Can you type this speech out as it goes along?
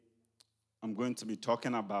I'm going to be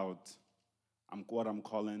talking about what I'm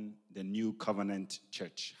calling the New Covenant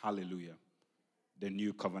Church. Hallelujah. The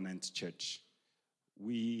New Covenant Church.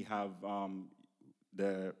 We have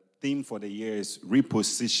the theme for the year is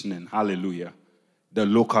repositioning. Hallelujah. The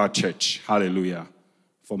local church. Hallelujah.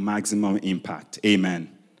 For maximum impact. Amen.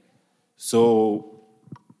 So,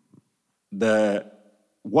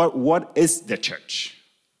 what is the church?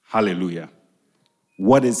 Hallelujah.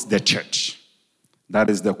 What is the church? That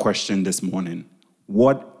is the question this morning.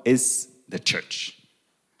 What is the church?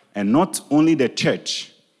 And not only the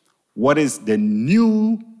church, what is the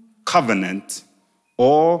new covenant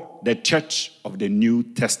or the church of the New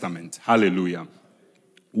Testament? Hallelujah.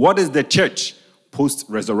 What is the church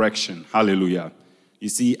post-resurrection? Hallelujah. You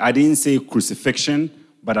see, I didn't say crucifixion,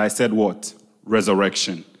 but I said what?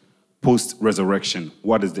 Resurrection. Post-resurrection.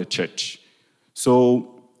 What is the church?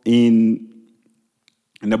 So in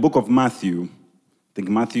the book of Matthew, I think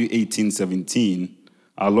Matthew 18:17,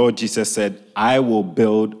 our Lord Jesus said, I will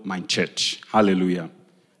build my church. Hallelujah.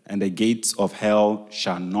 And the gates of hell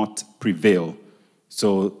shall not prevail.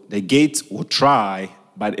 So the gates will try,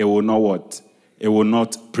 but it will not what? It will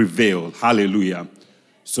not prevail. Hallelujah.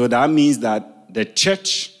 So that means that the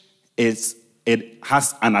church has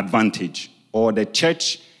an advantage. Or the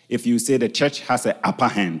church, if you say the church has an upper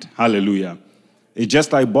hand. Hallelujah. It's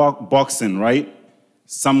just like boxing, right?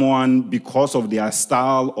 Someone, because of their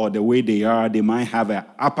style or the way they are, they might have an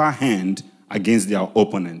upper hand against their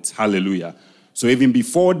opponent. Hallelujah. So even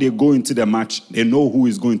before they go into the match, they know who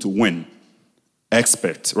is going to win.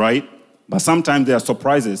 Expect, right? But sometimes there are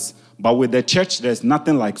surprises. But with the church, there's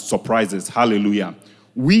nothing like surprises. Hallelujah.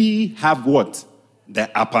 We have what?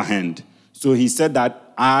 The upper hand. So he said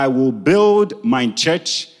that I will build my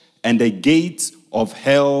church and the gates of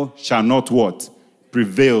hell shall not what?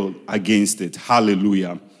 Prevail against it.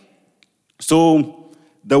 Hallelujah. So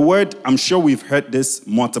the word, I'm sure we've heard this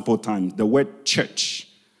multiple times. The word church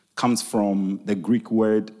comes from the Greek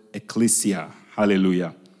word ecclesia.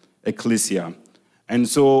 Hallelujah. Ecclesia. And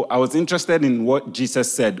so I was interested in what Jesus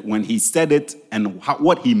said when he said it and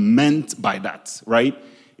what he meant by that, right?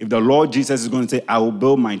 If the Lord Jesus is going to say, I will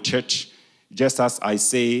build my church, just as I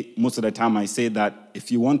say, most of the time I say that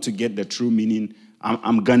if you want to get the true meaning,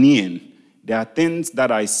 I'm Ghanaian. There are things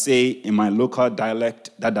that I say in my local dialect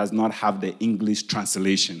that does not have the English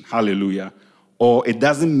translation. Hallelujah. Or it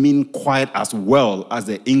doesn't mean quite as well as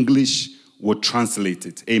the English would translate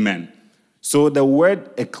it. Amen. So the word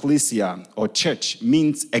ecclesia or church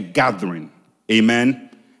means a gathering. Amen.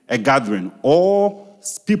 A gathering. Or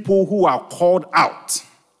people who are called out.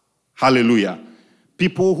 Hallelujah.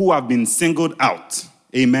 People who have been singled out.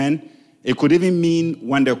 Amen. It could even mean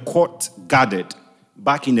when the court gathered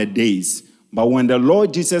back in the days. But when the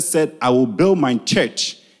Lord Jesus said, I will build my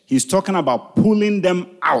church, he's talking about pulling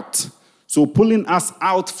them out. So pulling us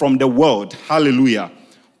out from the world. Hallelujah.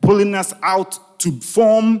 Pulling us out to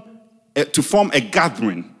form a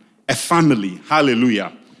gathering, a family.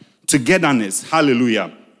 Hallelujah. Togetherness.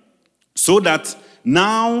 Hallelujah. So that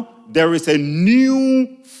now there is a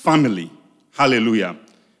new family. Hallelujah.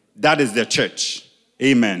 That is the church.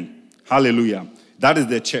 Amen. Hallelujah. That is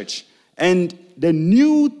the church. And the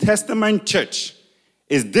New Testament church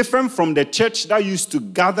is different from the church that used to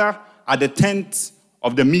gather at the tent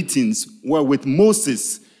of the meetings where with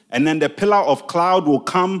Moses, and then the pillar of cloud will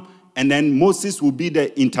come, and then Moses will be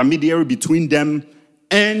the intermediary between them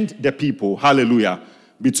and the people. Hallelujah.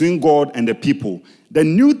 Between God and the people. The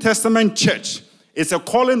New Testament church is a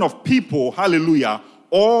calling of people, hallelujah,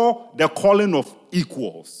 or the calling of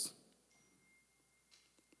equals.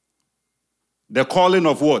 The calling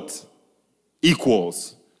of what?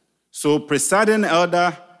 Equals. So presiding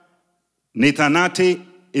elder Nathan Nartey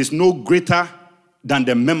is no greater than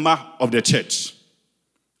the member of the church.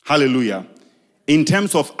 Hallelujah. In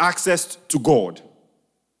terms of access to God.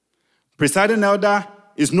 Presiding elder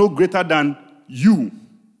is no greater than you.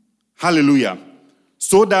 Hallelujah.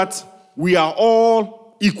 So that we are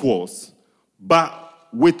all equals. But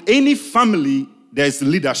with any family, there is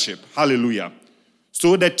leadership. Hallelujah.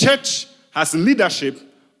 So the church has leadership.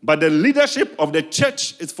 But the leadership of the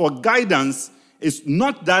church is for guidance. It's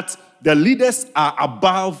not that the leaders are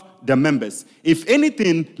above the members. If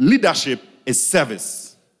anything, leadership is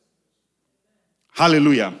service.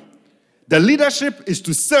 Hallelujah. The leadership is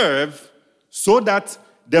to serve so that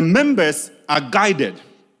the members are guided.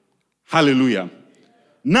 Hallelujah.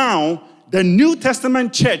 Now, the New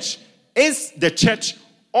Testament church is the church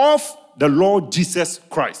of the Lord Jesus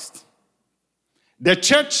Christ. The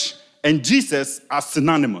church and Jesus are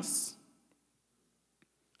synonymous.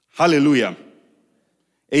 Hallelujah.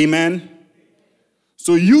 Amen.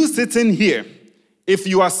 So you sitting here, if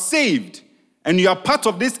you are saved and you are part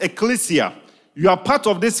of this ecclesia, you are part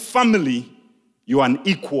of this family, you are an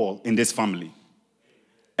equal in this family.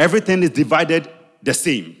 Everything is divided the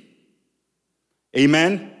same.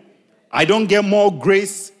 Amen? I don't get more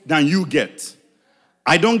grace than you get.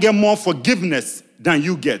 I don't get more forgiveness than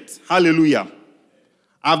you get. Hallelujah.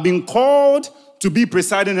 I've been called to be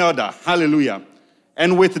presiding elder. Hallelujah.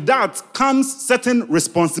 And with that comes certain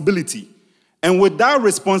responsibility. And with that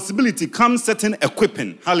responsibility comes certain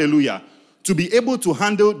equipping. Hallelujah. To be able to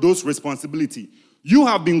handle those responsibilities. You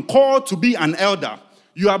have been called to be an elder.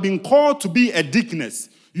 You have been called to be a deaconess.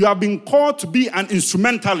 You have been called to be an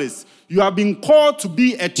instrumentalist. You have been called to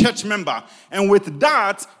be a church member. And with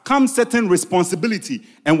that comes certain responsibility.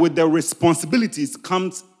 And with the responsibilities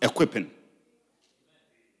comes equipping.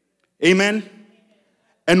 Amen?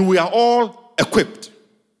 And we are all equipped.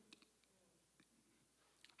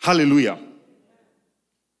 Hallelujah.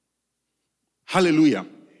 Hallelujah.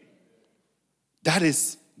 That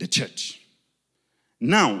is the church.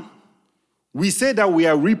 Now, we say that we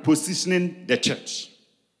are repositioning the church.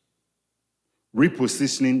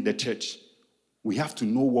 Repositioning the church. We have to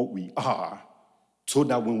know what we are so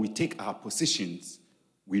that when we take our positions,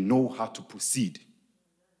 we know how to proceed.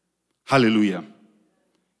 Hallelujah.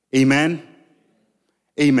 Amen.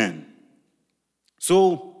 Amen.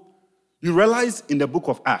 So, you realize in the book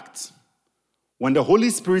of Acts, when the Holy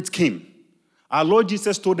Spirit came, our Lord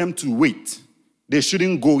Jesus told them to wait. They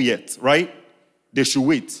shouldn't go yet, right? They should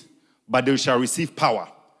wait, but they shall receive power.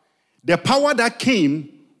 The power that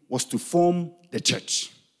came was to form the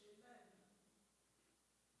church.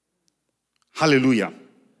 Hallelujah.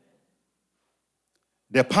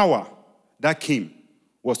 The power that came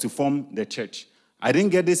was to form the church. I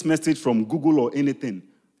didn't get this message from Google or anything.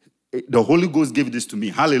 The Holy Ghost gave this to me.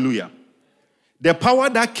 Hallelujah. The power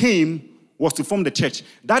that came was to form the church.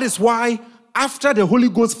 That is why after the Holy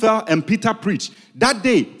Ghost fell and Peter preached, that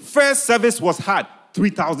day, first service was had.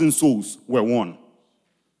 3,000 souls were won.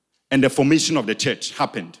 And the formation of the church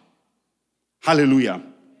happened. Hallelujah.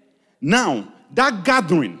 Now, that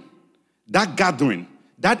gathering,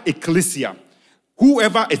 that ecclesia,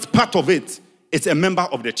 whoever is part of it is a member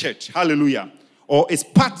of the church. Hallelujah. Or is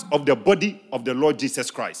part of the body of the Lord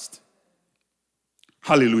Jesus Christ.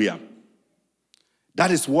 Hallelujah.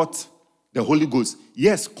 That is what the Holy Ghost.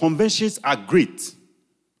 Yes, conventions are great.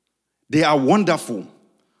 They are wonderful.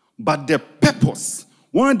 But the purpose,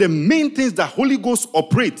 one of the main things that Holy Ghost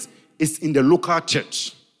operates is in the local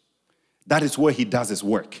church. That is where he does his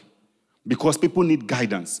work. Because people need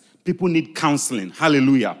guidance. People need counseling.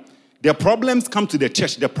 Hallelujah. Their problems come to the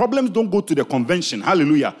church. The problems don't go to the convention.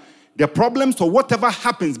 Hallelujah. The problems or whatever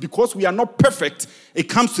happens, because we are not perfect, it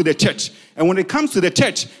comes to the church. And when it comes to the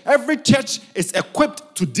church, every church is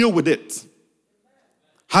equipped to deal with it.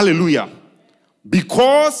 Hallelujah.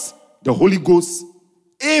 Because the Holy Ghost,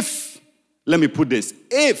 if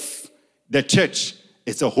the church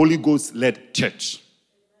is a Holy Ghost-led church.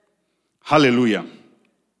 Hallelujah.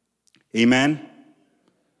 Amen.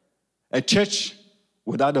 A church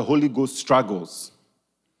without the Holy Ghost struggles.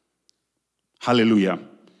 Hallelujah.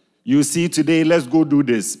 You see today, let's go do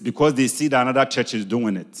this because they see that another church is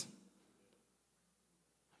doing it.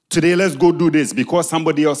 Today, let's go do this because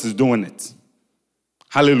somebody else is doing it.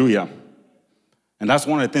 Hallelujah. And that's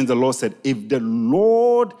one of the things the Lord said. If the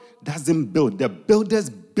Lord doesn't build, the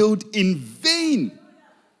builders build in vain.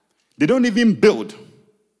 They don't even build.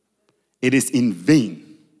 It is in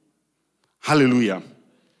vain. Hallelujah.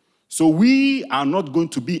 So we are not going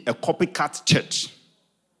to be a copycat church.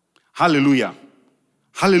 Hallelujah.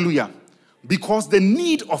 Hallelujah. Because the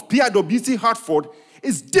need of PIWC Hartford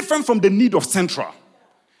is different from the need of Central.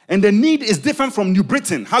 And the need is different from New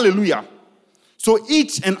Britain. Hallelujah. So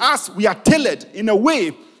each and us, we are tailored in a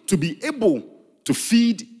way to be able to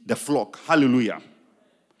feed the flock. Hallelujah.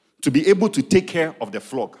 To be able to take care of the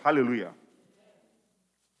flock. Hallelujah.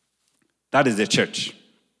 That is the church.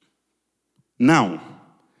 Now,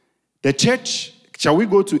 the church, shall we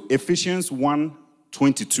go to Ephesians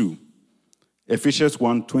 1:22? Ephesians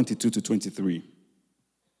 1:22-23.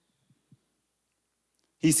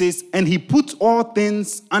 He says, and he put all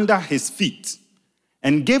things under his feet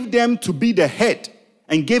and gave them to be the head,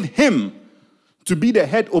 and gave him to be the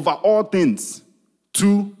head over all things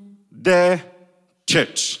to the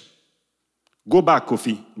church. Go back,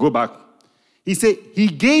 Kofi. Go back. He said,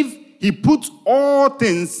 he put all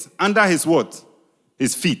things under his what?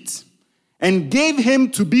 His feet. And gave him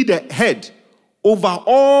to be the head over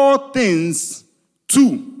all things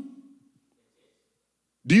to.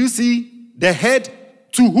 Do you see? The head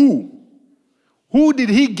to who? Who did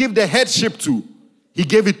he give the headship to? He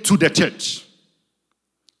gave it to the church.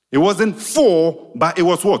 It wasn't for, but it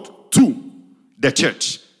was what? To. the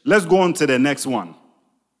church. Let's go on to the next one.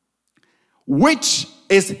 Which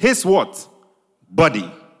is his what?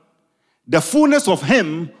 Body. The fullness of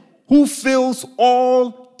him who fills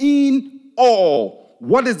all in all.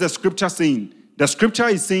 What is the scripture saying? The scripture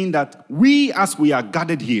is saying that we, as we are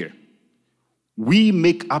gathered here, we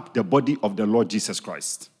make up the body of the Lord Jesus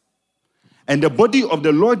Christ. And the body of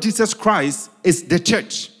the Lord Jesus Christ is the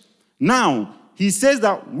church. Now, he says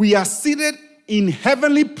that we are seated in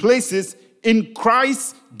heavenly places in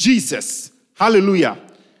Christ Jesus. Hallelujah.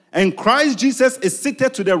 And Christ Jesus is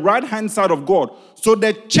seated to the right-hand side of God. So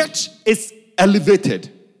the church is elevated.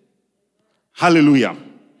 Hallelujah.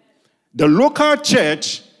 The local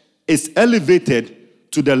church is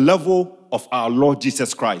elevated to the level of our Lord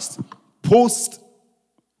Jesus Christ,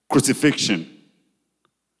 post-crucifixion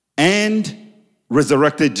and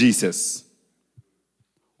resurrected Jesus.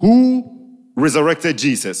 Who resurrected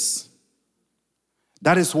Jesus?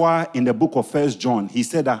 That is why in the book of 1 John, he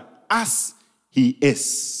said that as he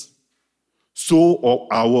is, so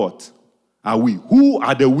are what? Are we? Who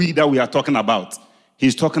are the we that we are talking about?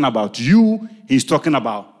 He's talking about you. He's talking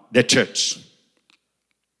about the church.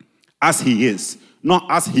 As he is. Not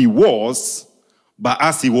as he was, but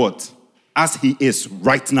as he what? As he is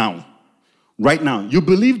right now. Right now. You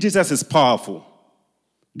believe Jesus is powerful.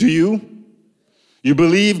 Do you? You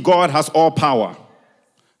believe God has all power.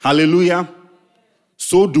 Hallelujah.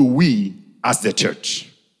 So do we as the church.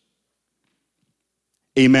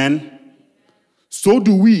 Amen. So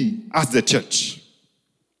do we as the church.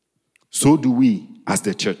 So do we as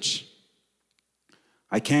the church.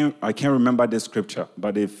 I can't remember the scripture,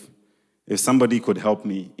 but if somebody could help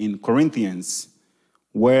me. In Corinthians,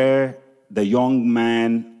 where the young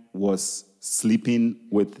man was sleeping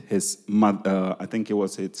with his mother, I think it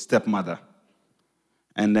was his stepmother.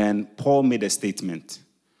 And then Paul made a statement.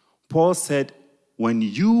 Paul said, when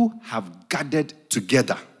you have gathered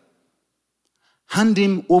together, hand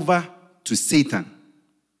him over to Satan.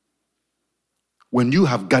 When you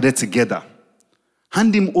have gathered together,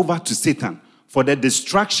 hand him over to Satan for the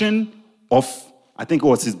destruction of, I think it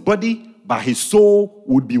was his body, but his soul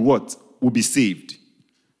would be what? Would be saved.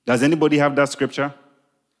 Does anybody have that scripture?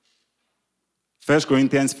 1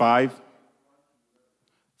 Corinthians 5.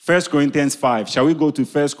 1 Corinthians 5. Shall we go to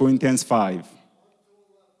 1 Corinthians 5?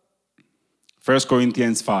 1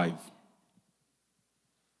 Corinthians 5.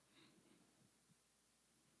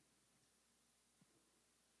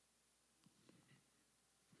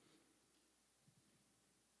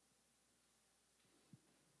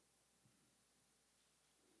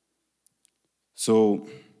 So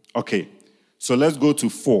let's go to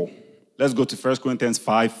 4. Let's go to 1 Corinthians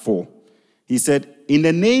 5, 4. He said, in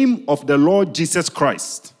the name of the Lord Jesus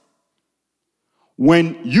Christ,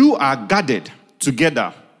 when you are gathered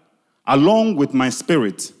together along with my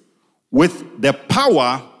spirit, with the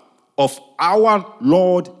power of our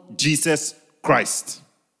Lord Jesus Christ.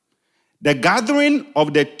 The gathering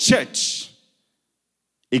of the church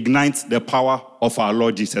ignites the power of our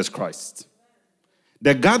Lord Jesus Christ.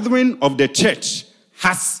 The gathering of the church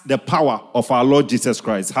has the power of our Lord Jesus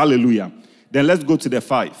Christ. Hallelujah. Then let's go to the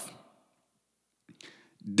 5.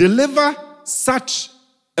 Deliver such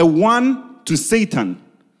a one to Satan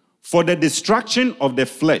for the destruction of the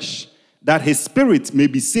flesh, that his spirit may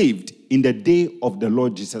be saved in the day of the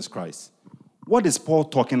Lord Jesus Christ. What is Paul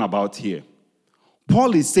talking about here?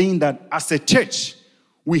 Paul is saying that as a church,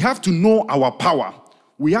 we have to know our power.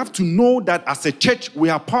 We have to know that as a church, we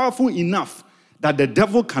are powerful enough that the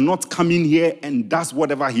devil cannot come in here and does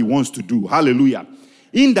whatever he wants to do. Hallelujah.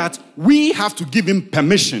 In that, we have to give him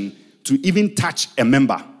permission to even touch a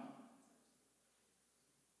member.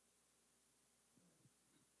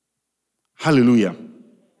 Hallelujah.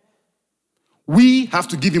 We have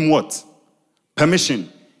to give him what?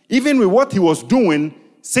 Permission. Even with what he was doing,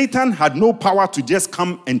 Satan had no power to just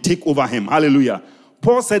come and take over him. Hallelujah.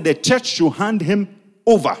 Paul said the church should hand him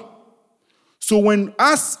over. So when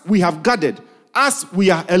as we have gathered, as we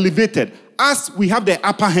are elevated, as we have the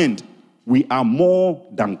upper hand, we are more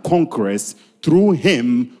than conquerors through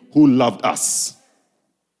him who loved us.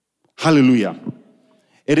 Hallelujah.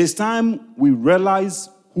 It is time we realize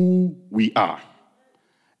who we are.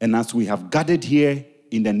 And as we have gathered here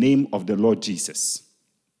in the name of the Lord Jesus,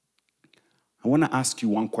 I want to ask you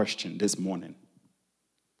one question this morning.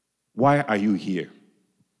 Why are you here?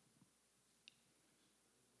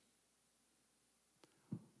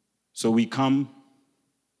 So we come,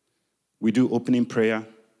 we do opening prayer,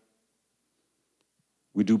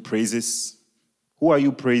 we do praises. Who are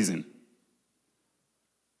you praising?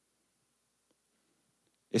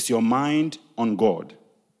 Is your mind on God?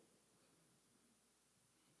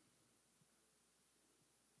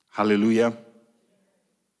 Hallelujah.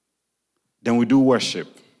 we do worship,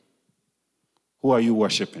 who are you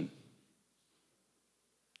worshiping?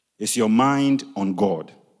 Is your mind on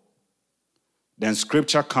God? Then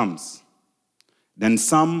scripture comes. Then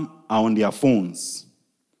some are on their phones,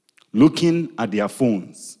 looking at their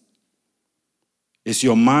phones. Is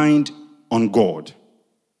your mind on God?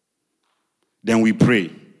 Then we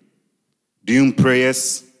pray. During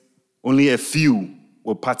prayers, only a few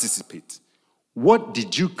will participate. What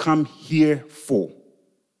did you come here for?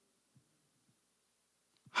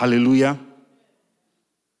 Hallelujah.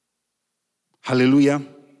 Hallelujah.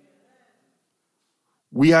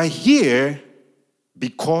 We are here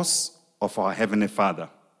because of our Heavenly Father.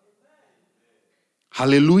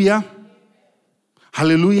 Hallelujah.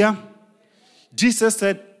 Hallelujah. Jesus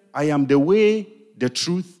said, I am the way, the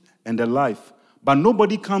truth, and the life. But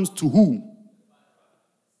nobody comes to who?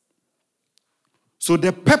 So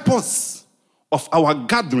the purpose of our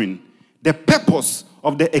gathering, the purpose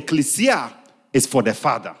of the ecclesia is for the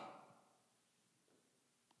Father.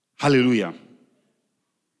 Hallelujah.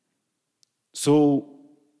 So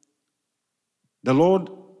the Lord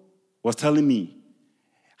was telling me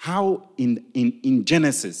how in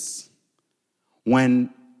Genesis, when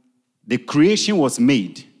the creation was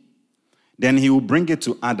made, then he will bring it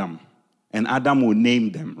to Adam, and Adam will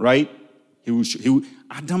name them, right? He will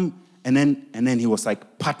Adam, and then he was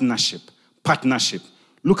like partnership.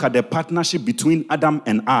 Look at the partnership between Adam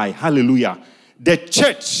and I. Hallelujah. The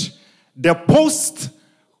church, the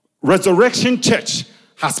post-resurrection church,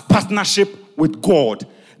 has partnership with God.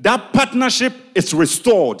 That partnership is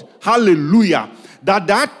restored. Hallelujah.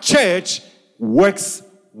 That church works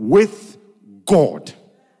with God.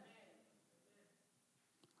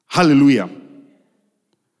 Hallelujah.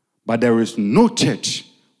 But there is no church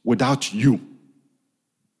without you.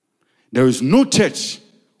 There is no church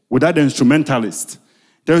without the instrumentalist.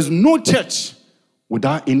 There is no church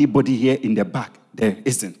without anybody here in the back. There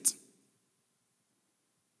isn't.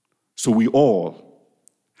 So we all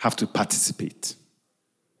have to participate.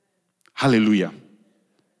 Hallelujah.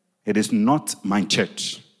 It is not my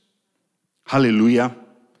church. Hallelujah.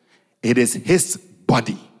 It is his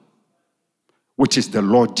body, which is the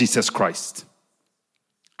Lord Jesus Christ.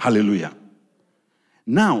 Hallelujah.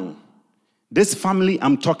 Now, this family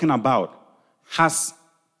I'm talking about has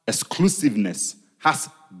exclusiveness, has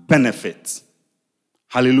benefits.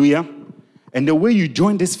 Hallelujah. And the way you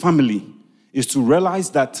join this family is to realize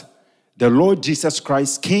that the Lord Jesus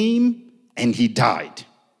Christ came and he died.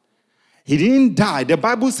 He didn't die. The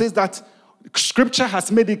Bible says that scripture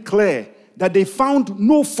has made it clear that they found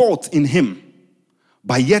no fault in him,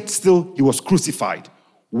 but yet still he was crucified.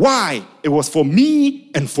 Why? It was for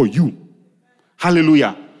me and for you.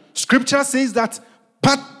 Hallelujah. Scripture says that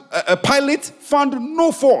Pilate found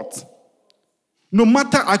no fault. No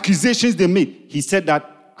matter accusations they made, he said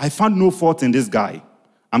that I found no fault in this guy.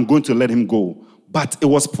 I'm going to let him go. But it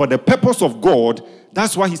was for the purpose of God.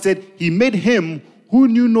 That's why he said he made him who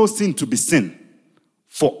knew no sin to be sin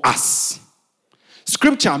for us.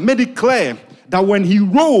 Scripture made it clear that when he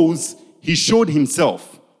rose, he showed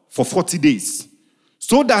himself for 40 days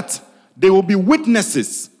so that there will be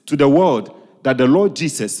witnesses to the world that the Lord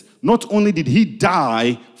Jesus, not only did he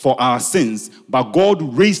die for our sins, but God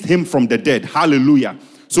raised him from the dead. Hallelujah.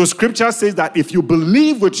 So scripture says that if you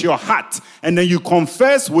believe with your heart and then you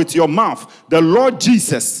confess with your mouth the Lord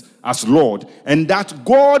Jesus as Lord, and that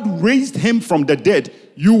God raised him from the dead,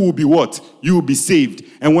 you will be what? You will be saved.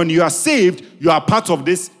 And when you are saved, you are part of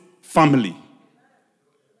this family.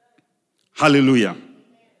 Hallelujah.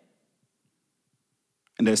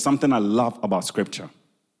 And there's something I love about scripture.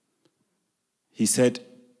 He said,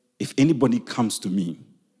 if anybody comes to me,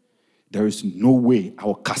 there is no way I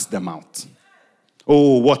will cast them out.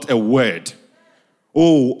 Oh, what a word.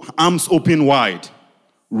 Oh, arms open wide,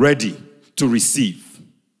 ready to receive.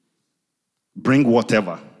 Bring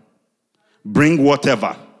whatever. Bring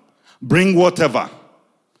whatever. Bring whatever.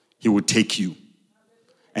 He will take you.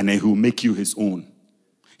 And then he will make you his own.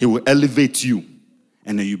 He will elevate you.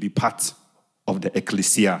 And then you'll be part of the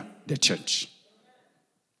ecclesia, the church.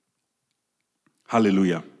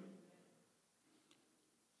 Hallelujah.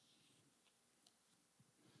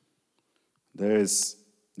 This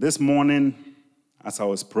morning, as I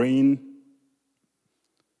was praying,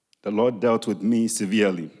 the Lord dealt with me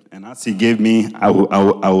severely. And as he gave me, I will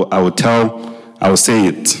say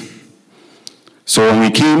it. So when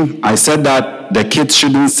we came, I said that the kids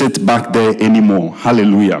shouldn't sit back there anymore.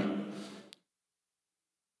 Hallelujah.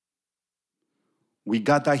 We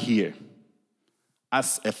gather here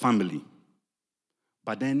as a family.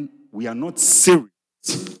 But then we are not serious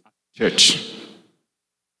at church.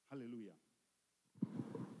 Hallelujah.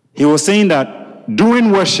 He was saying that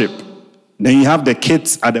during worship, Then you have the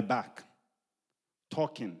kids at the back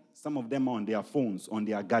talking. Some of them are on their phones, on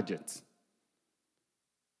their gadgets,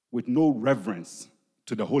 with no reverence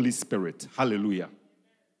to the Holy Spirit. Hallelujah.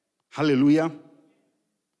 Hallelujah.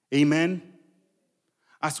 Amen.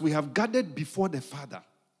 As we have gathered before the Father,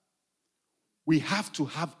 we have to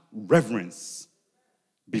have reverence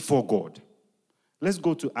before God. Let's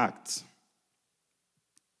go to Acts.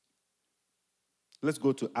 Let's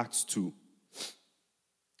go to Acts 2.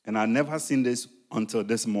 And I've never seen this until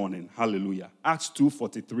this morning. Hallelujah. Acts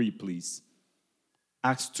 2:43, please.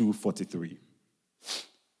 Acts 2:43.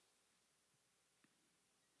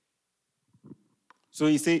 So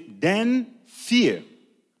he said, then fear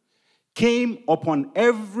came upon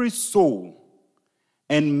every soul,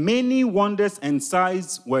 and many wonders and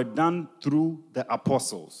signs were done through the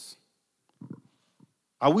apostles.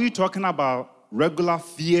 Are we talking about regular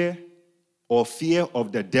fear, or fear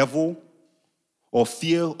of the devil, or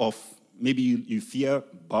fear of, maybe you fear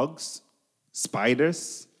bugs,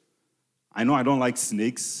 spiders? I know I don't like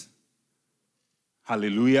snakes.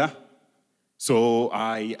 Hallelujah. So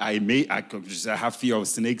I have fear of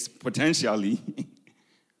snakes potentially.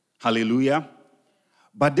 Hallelujah.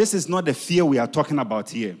 But this is not the fear we are talking about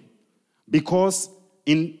here. Because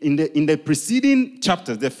in the preceding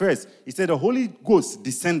chapters, the first, he said the Holy Ghost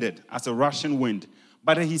descended as a rushing wind.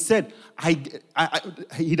 But he said,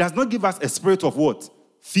 he does not give us a spirit of what?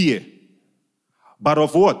 Fear. But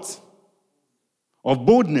of what? Of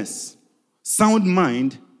boldness, sound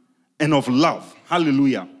mind, and of love.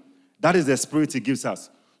 Hallelujah. That is the spirit he gives us.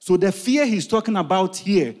 So the fear he's talking about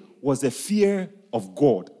here was the fear of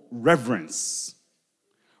God. Reverence.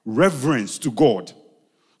 Reverence to God.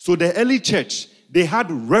 So the early church, they had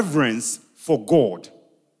reverence for God.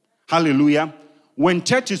 Hallelujah. When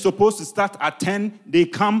church is supposed to start at 10, they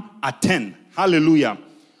come at 10. Hallelujah.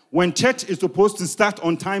 When church is supposed to start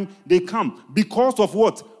on time, they come. Because of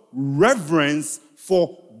what? Reverence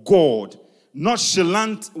for God. Not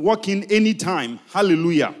chalant walking anytime.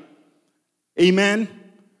 Hallelujah. Amen.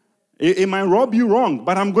 It might rub you wrong,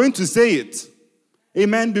 but I'm going to say it.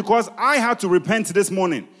 Amen. Because I had to repent this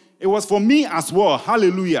morning. It was for me as well.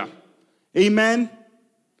 Hallelujah. Amen.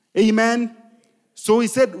 Amen. So he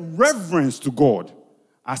said reverence to God.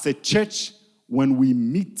 As a church, when we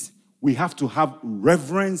meet, we have to have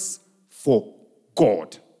reverence for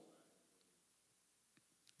God.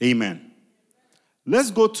 Amen.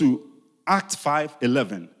 Let's go to Acts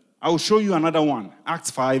 5:11. I will show you another one.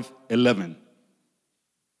 Acts 5:11.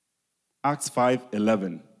 Acts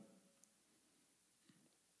 5:11.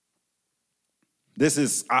 This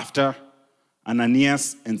is after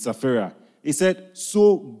Ananias and Sapphira. He said,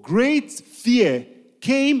 so great fear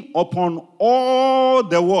came upon all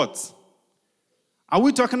the what? Are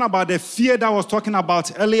we talking about the fear that I was talking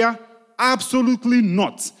about earlier? Absolutely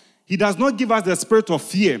not. He does not give us the spirit of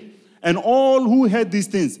fear. And all who heard these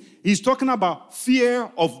things, he's talking about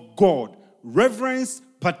fear of God. Reverence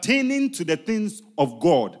pertaining to the things of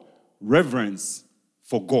God. Reverence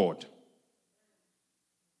for God.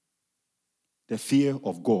 The fear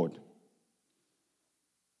of God.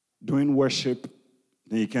 During worship,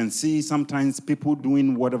 you can see sometimes people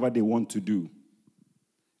doing whatever they want to do.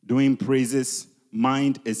 Doing praises,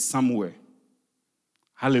 mind is somewhere.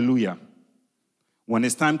 Hallelujah. When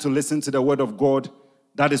it's time to listen to the word of God,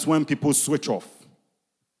 that is when people switch off.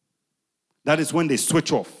 That is when they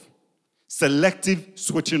switch off. Selective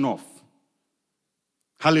switching off.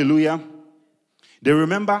 Hallelujah. They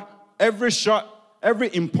remember every shot,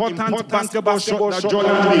 every important basketball shot that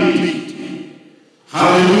Jordan made.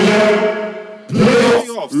 Hallelujah.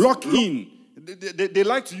 Playoffs. Lock in. They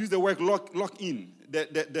like to use the word lock in.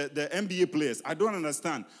 The NBA players. I don't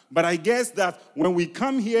understand. But I guess that when we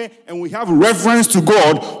come here and we have reverence to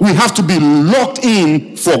God, we have to be locked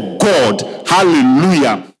in for God.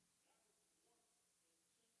 Hallelujah.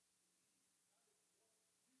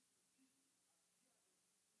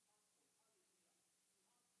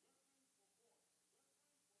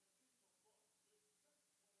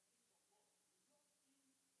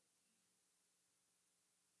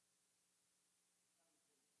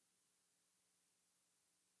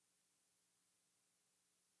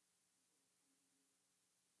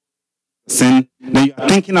 Sin, then you are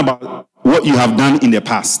thinking about what you have done in the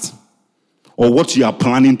past or what you are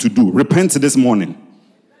planning to do. Repent this morning.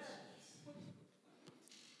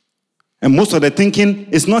 And most of the thinking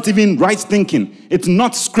is not even right thinking. It's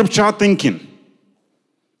not scriptural thinking.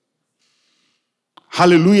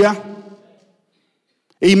 Hallelujah.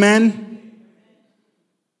 Amen.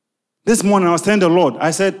 This morning I was telling the Lord,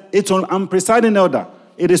 I said, I'm presiding elder.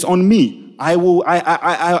 It is on me. I will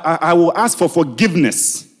ask for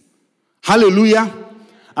forgiveness. Hallelujah.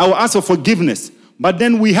 I will ask for forgiveness. But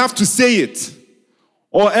then we have to say it,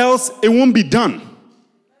 or else it won't be done.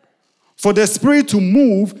 For the Spirit to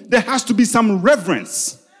move, there has to be some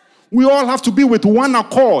reverence. We all have to be with one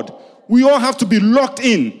accord. We all have to be locked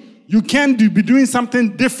in. You can't be doing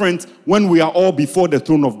something different when we are all before the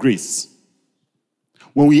throne of grace.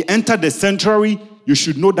 When we enter the sanctuary, you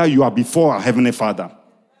should know that you are before our Heavenly Father.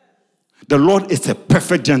 The Lord is a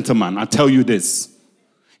perfect gentleman. I tell you this.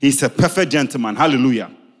 He's a perfect gentleman. Hallelujah.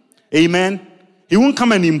 Amen. He won't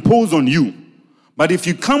come and impose on you. But if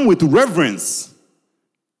you come with reverence,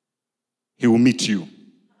 he will meet you.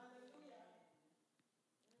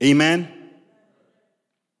 Amen.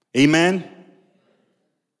 Amen.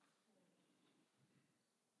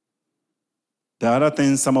 The other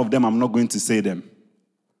things, some of them, I'm not going to say them.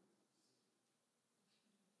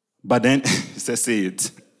 But then, say it.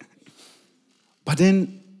 But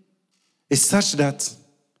then, it's such that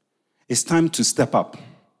it's time to step up.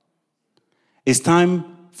 It's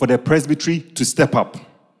time for the presbytery to step up.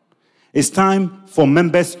 It's time for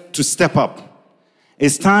members to step up.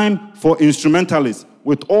 It's time for instrumentalists,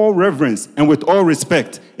 with all reverence and with all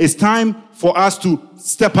respect. It's time for us to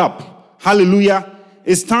step up. Hallelujah.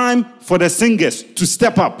 It's time for the singers to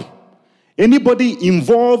step up. Anybody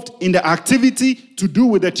involved in the activity to do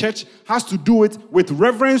with the church has to do it with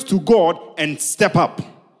reverence to God and step up.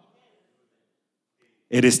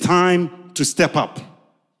 It is time to step up.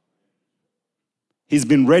 He's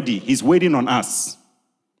been ready. He's waiting on us.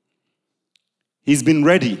 He's been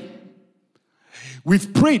ready.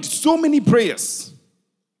 We've prayed so many prayers.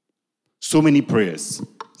 So many prayers.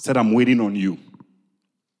 Said, I'm waiting on you.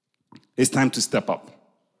 It's time to step up.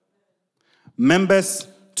 Members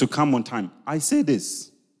to come on time. I say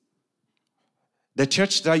this. The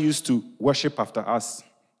church that used to worship after us,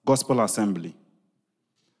 Gospel Assembly,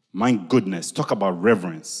 my goodness, talk about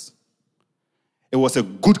reverence. It was a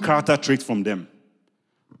good character trait from them.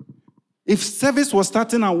 If service was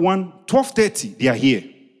starting at 12:30, they are here.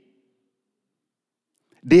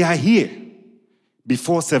 They are here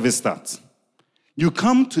before service starts. You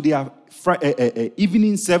come to their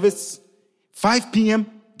evening service, 5 p.m.,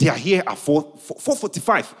 they are here at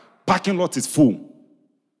 4:45. Parking lot is full.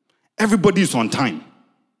 Everybody is on time.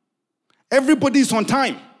 Everybody is on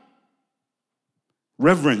time.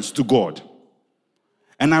 Reverence to God.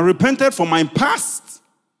 And I repented for my past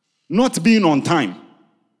not being on time.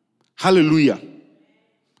 Hallelujah.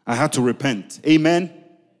 I had to repent. Amen.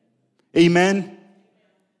 Amen.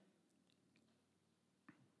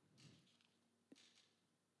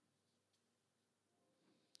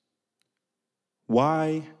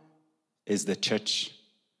 Why is the church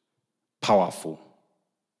powerful?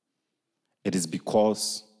 It is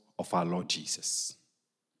because of our Lord Jesus.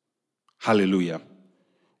 Hallelujah.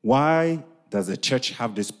 Why does the church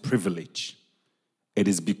have this privilege? It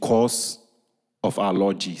is because of our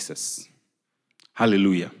Lord Jesus.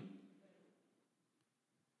 Hallelujah.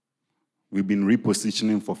 We've been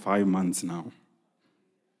repositioning for 5 months now.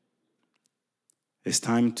 It's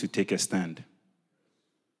time to take a stand.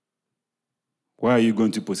 Where are you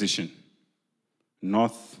going to position?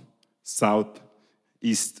 North, south,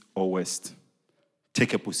 east, or west?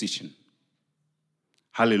 Take a position.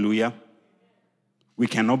 Hallelujah. We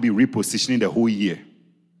cannot be repositioning the whole year.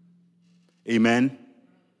 Amen.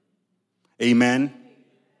 Amen.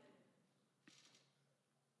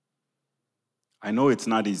 I know it's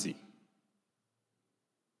not easy.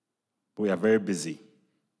 But we are very busy.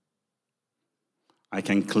 I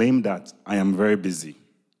can claim that I am very busy.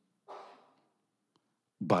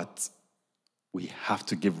 But we have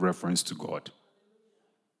to give reference to God.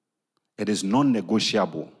 It is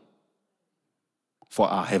non-negotiable for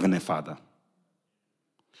our Heavenly Father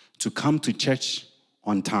to come to church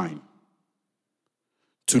on time.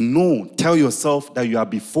 To know, tell yourself that you are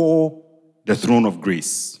before the throne of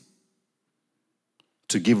grace.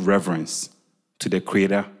 To give reverence to the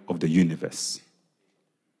Creator of the universe.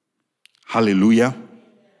 Hallelujah.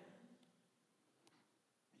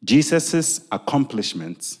 Jesus'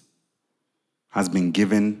 accomplishment has been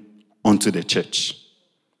given unto the church.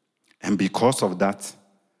 And because of that,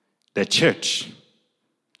 the church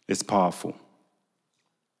is powerful.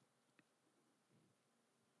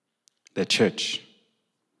 The church,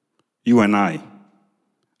 you and I,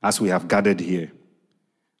 as we have gathered here,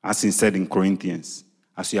 as he said in Corinthians,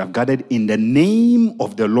 as we have gathered in the name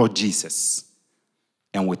of the Lord Jesus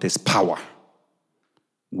and with his power,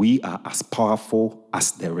 we are as powerful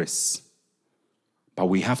as there is. But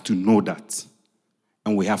we have to know that,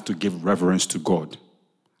 and we have to give reverence to God.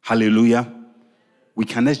 Hallelujah. We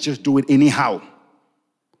cannot just do it anyhow.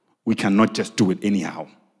 We cannot just do it anyhow.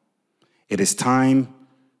 It is time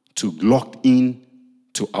to lock in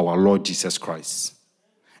to our Lord Jesus Christ,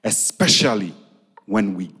 especially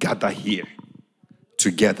when we gather here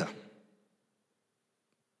together.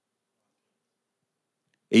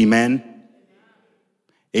 Amen.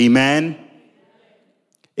 Amen.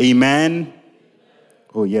 Amen.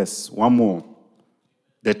 Oh, yes, one more.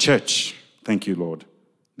 The church. Thank you, Lord.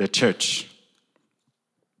 The church.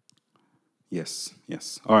 Yes,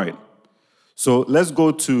 yes. All right. So let's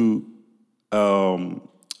go to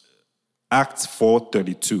Acts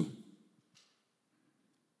 4:32.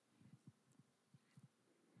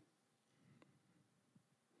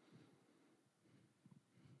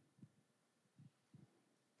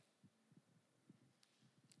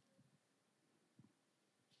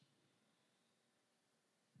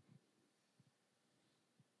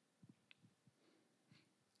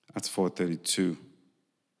 Acts 4:32.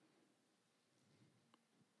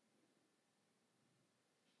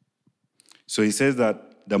 So he says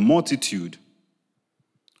that the multitude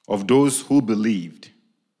of those who believed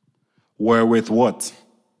were with what?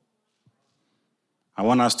 I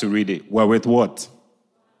want us to read it. Were with what?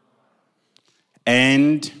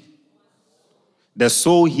 And the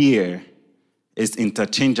soul here is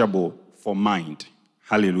interchangeable for mind.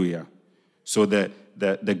 Hallelujah. So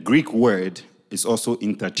the Greek word is also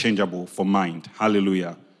interchangeable for mind.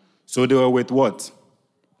 Hallelujah. So they were with what?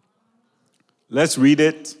 Let's read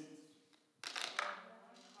it.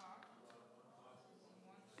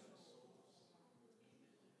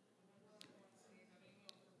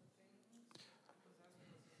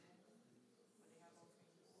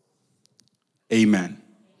 Amen.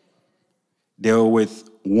 They were with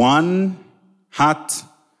one heart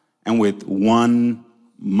and with one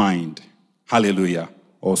mind. Hallelujah.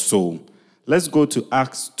 Or soul. Let's go to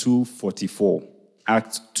Acts 2:44.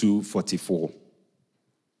 Acts 2:44.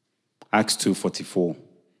 Acts 2:44.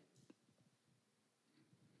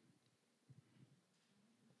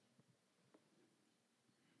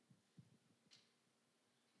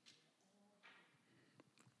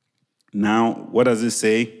 Now, what does it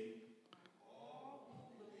say?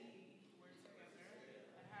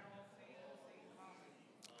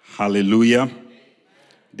 Hallelujah.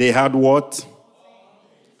 They had what?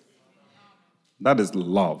 That is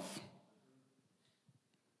love.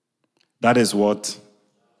 That is what?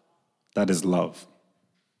 That is love.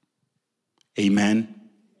 Amen.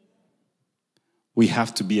 We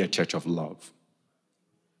have to be a church of love.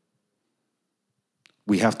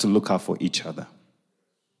 We have to look out for each other.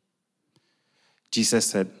 Jesus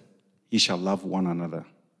said, "Ye shall love one another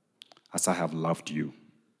as I have loved you."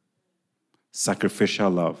 Sacrificial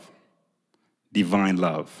love. Divine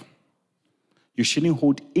love. You shouldn't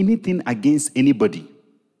hold anything against anybody,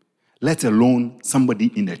 let alone somebody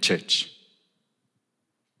in the church.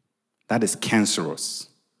 That is cancerous.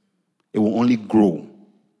 It will only grow.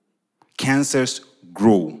 Cancers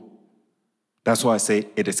grow. That's why I say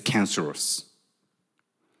it is cancerous.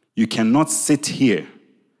 You cannot sit here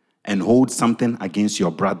and hold something against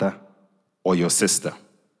your brother or your sister.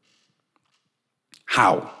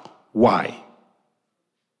 How? Why?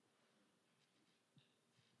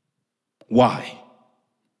 Why?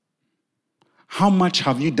 How much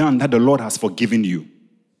have you done that the Lord has forgiven you?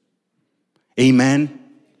 Amen.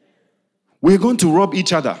 We're going to rob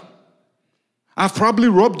each other. I've probably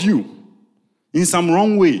robbed you in some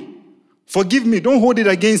wrong way. Forgive me. Don't hold it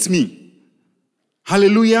against me.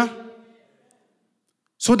 Hallelujah.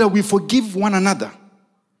 So that we forgive one another.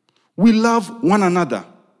 We love one another.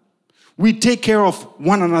 We take care of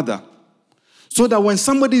one another. So that when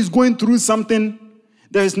somebody is going through something,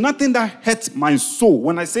 there is nothing that hurts my soul.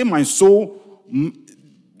 When I say my soul,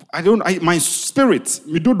 my spirit,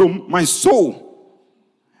 my soul,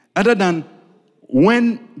 other than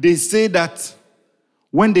when they say that,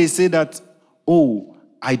 oh,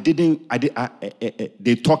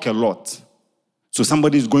 they talk a lot. So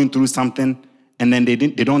somebody is going through something, and then they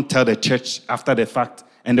don't tell the church after the fact,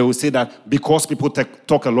 and they will say that because people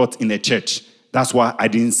talk a lot in the church, that's why I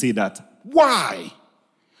didn't say that. Why?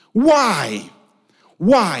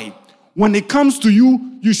 When it comes to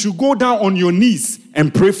you, you should go down on your knees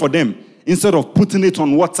and pray for them instead of putting it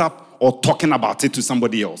on WhatsApp or talking about it to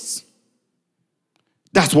somebody else.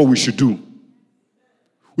 That's what we should do.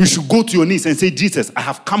 We should go to your knees and say, Jesus, I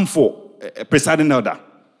have come for a presiding elder.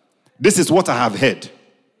 This is what I have heard.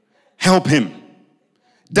 Help him.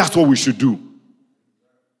 That's what we should do.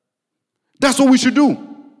 That's what we should do.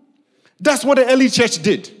 That's what the early church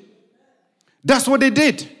did. That's what they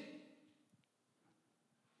did.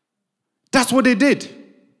 That's what they did.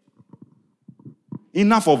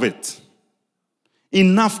 Enough of it.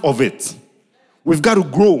 Enough of it. We've got to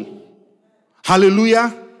grow.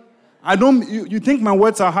 Hallelujah. You think my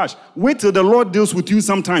words are harsh. Wait till the Lord deals with you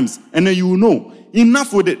sometimes, and then you will know.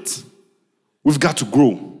 Enough with it. We've got to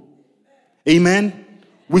grow. Amen?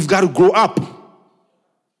 We've got to grow up.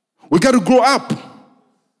 We've got to grow up.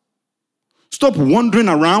 Stop wandering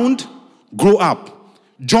around. Grow up.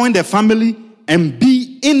 Join the family and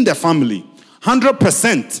be in the family.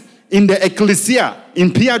 100% in the ecclesia,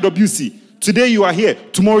 in PIWC. Today you are here.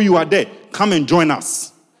 Tomorrow you are there. Come and join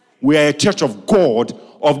us. We are a church of God,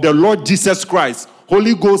 of the Lord Jesus Christ,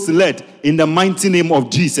 Holy Ghost led, in the mighty name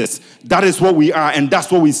of Jesus. That is what we are, and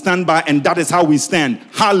that's what we stand by, and that is how we stand.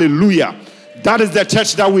 Hallelujah. That is the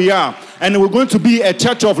church that we are. And we're going to be a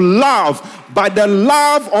church of love, by the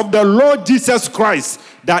love of the Lord Jesus Christ,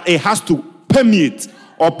 that it has to permeate,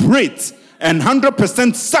 operate, and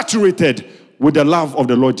 100% saturated with the love of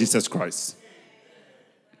the Lord Jesus Christ.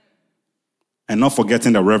 And not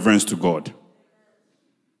forgetting the reverence to God.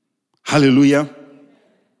 Hallelujah.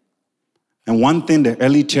 And one thing the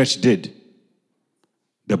early church did,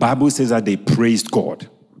 the Bible says that they praised God.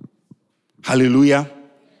 Hallelujah.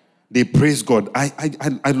 They praised God.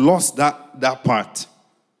 I lost that part.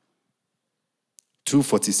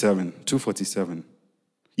 247.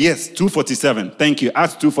 Yes, 247. Thank you.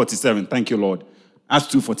 Acts 247. Thank you, Lord. Acts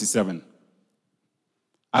 247.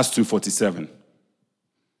 Acts 247.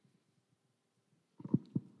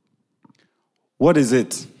 What is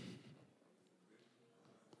it?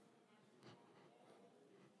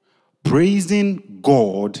 Praising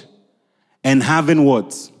God and having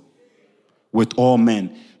what? With all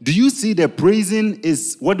men. Do you see the praising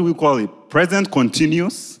is, what do we call it? Present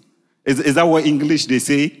continuous? Is that what English they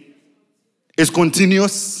say? It's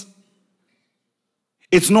continuous.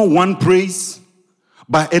 It's not one praise,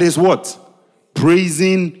 but it is what?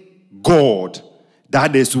 Praising God.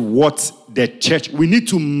 That is what the church, we need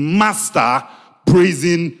to master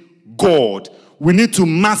praising God. We need to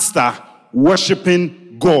master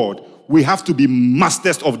worshiping God. We have to be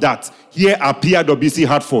masters of that here at PIWC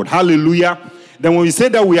Hartford. Hallelujah. Then when we say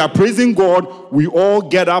that we are praising God, we all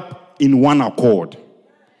get up in one accord.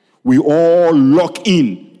 We all lock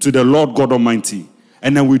in to the Lord God Almighty.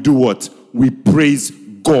 And then we do what? We praise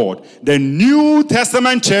God. The New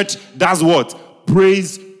Testament church does what?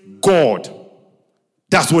 Praise God.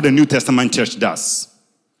 That's what the New Testament church does.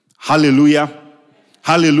 Hallelujah.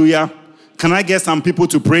 Hallelujah. Can I get some people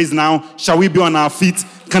to praise now? Shall we be on our feet?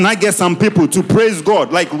 Can I get some people to praise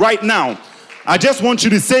God? Like right now. I just want you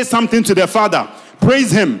to say something to the Father.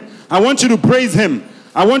 Praise Him. I want you to praise Him.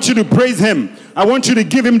 I want you to praise Him. I want you to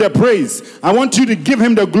give Him the praise. I want you to give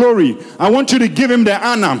Him the glory. I want you to give Him the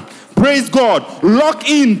honor. Praise God. Lock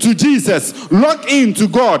in to Jesus. Lock in to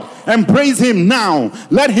God and praise Him now.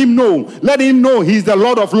 Let Him know. Let Him know He's the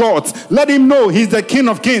Lord of Lords. Let Him know He's the King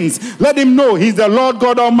of Kings. Let Him know He's the Lord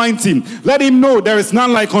God Almighty. Let Him know there is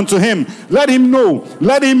none like unto Him. Let Him know.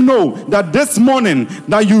 Let Him know that this morning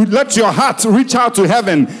that you let your heart reach out to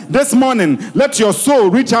heaven. This morning, let your soul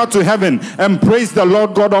reach out to heaven and praise the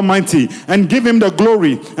Lord God Almighty and give Him the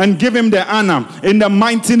glory and give Him the honor in the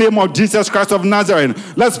mighty name of Jesus Christ of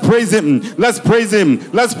Nazareth. Let's praise Him. Let's praise Him.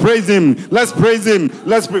 Let's praise Him. Let's praise Him.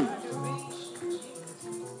 Let's praise.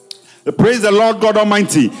 Praise the Lord God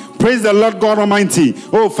Almighty. Praise the Lord God Almighty.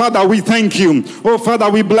 Oh, Father, we thank you. Oh, Father,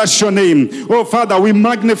 we bless your name. Oh, Father, we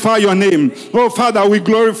magnify your name. Oh, Father, we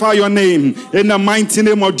glorify your name. In the mighty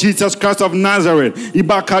name of Jesus Christ of Nazareth. We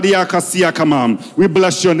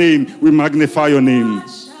bless your name. We magnify your name.